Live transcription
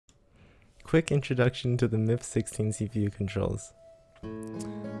quick introduction to the MIPS 16 CPU controls.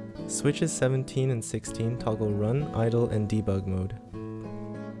 Switches 17 and 16 toggle run, idle, and debug mode.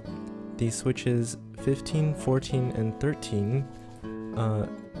 The switches 15, 14, and 13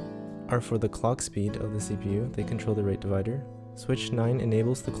 are for the clock speed of the CPU. They control the rate divider. Switch 9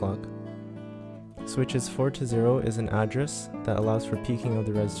 enables the clock. Switches 4 to 0 is an address that allows for peaking of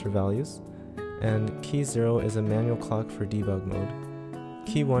the register values. And key 0 is a manual clock for debug mode.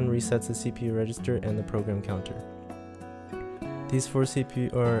 Key 1 resets the CPU register and the program counter. These 4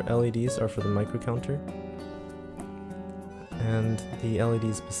 CPU or LEDs are for the microcounter, and the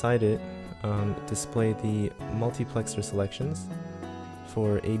LEDs beside it display the multiplexer selections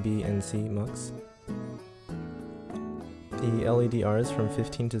for A, B, and C mux. The LEDRs from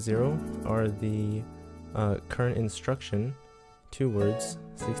 15 to 0 are the current instruction, 2 words,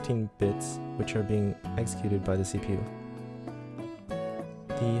 16 bits, which are being executed by the CPU.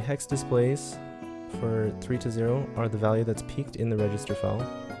 The hex displays for 3 to 0 are the value that's peaked in the register file,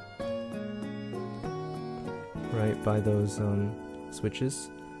 right by those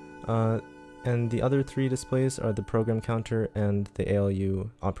switches. And the other 3 displays are the program counter and the ALU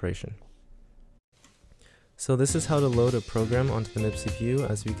operation. So this is how to load a program onto the MIPS CPU.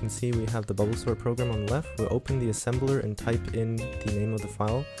 As we can see, we have the bubble sort program on the left. We'll open the assembler and type in the name of the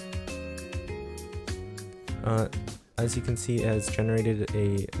file. As you can see, it has generated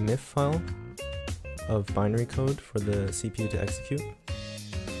a MIF file of binary code for the CPU to execute.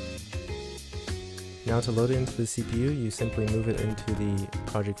 Now to load it into the CPU, you simply move it into the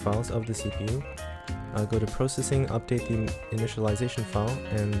project files of the CPU. Go to processing, update the initialization file,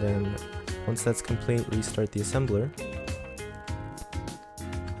 and then once that's complete, restart the assembler.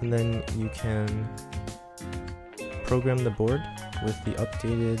 And then you can program the board with the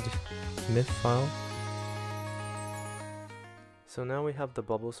updated MIF file. So now we have the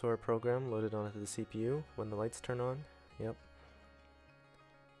bubble sort program loaded onto the CPU when the lights turn on. Yep.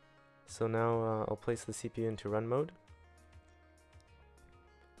 So now I'll place the CPU into run mode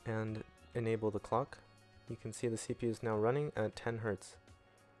and enable the clock. You can see the CPU is now running at 10 Hz.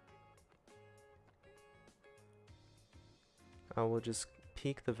 I will just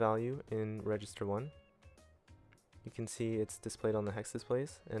peak the value in register 1. You can see it's displayed on the hex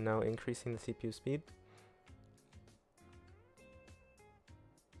displays, and now increasing the CPU speed.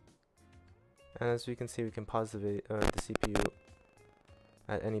 And as we can see, we can pause the CPU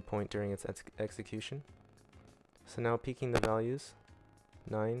at any point during its execution. So now peaking the values,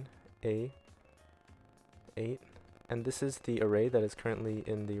 9, A, 8, and this is the array that is currently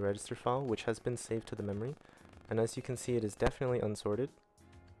in the register file, which has been saved to the memory. And as you can see, it is definitely unsorted.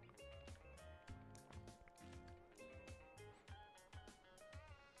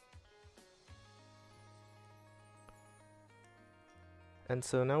 And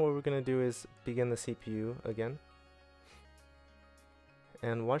so now what we're going to do is begin the CPU again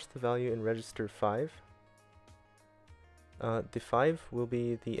and watch the value in register 5. The 5 will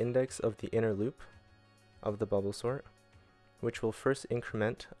be the index of the inner loop of the bubble sort, which will first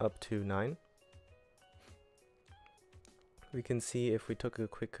increment up to 9. We can see if we took a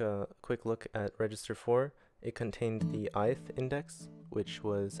quick look at register 4, it contained the ith index, which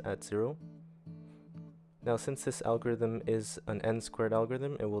was at 0. Now, since this algorithm is an n-squared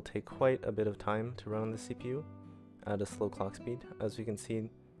algorithm, it will take quite a bit of time to run on the CPU at a slow clock speed. As we can see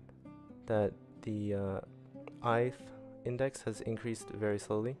that the ith index has increased very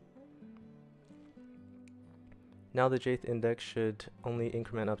slowly. Now the jth index should only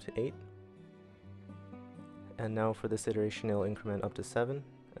increment up to 8. And now for this iteration, it'll increment up to 7,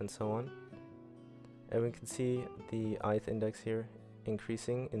 and so on. And we can see the ith index here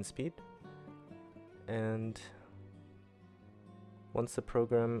increasing in speed. And once the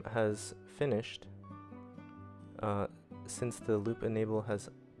program has finished, since the loop enable has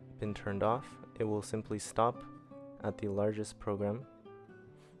been turned off, it will simply stop at the largest program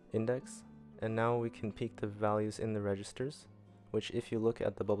index. And now we can peek the values in the registers, which if you look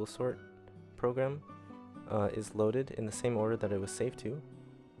at the bubble sort program, is loaded in the same order that it was saved to.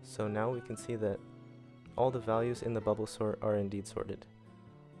 So now we can see that all the values in the bubble sort are indeed sorted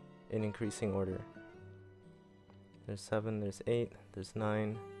in increasing order. There's 7, there's 8, there's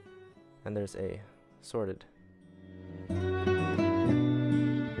 9, and there's A, sorted.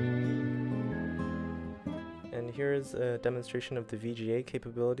 And here's a demonstration of the VGA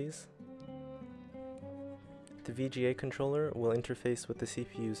capabilities. The VGA controller will interface with the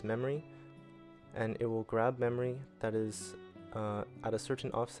CPU's memory, and it will grab memory that is at a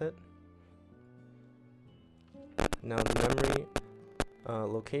certain offset. Now the memory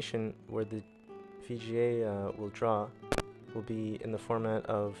location where the VGA will draw will be in the format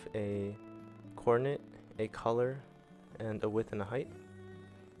of a coordinate, a color, and a width and a height.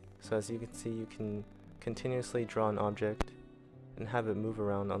 So as you can see, you can continuously draw an object and have it move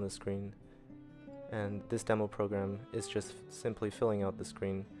around on the screen. And this demo program is just simply filling out the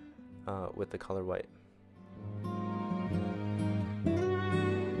screen with the color white.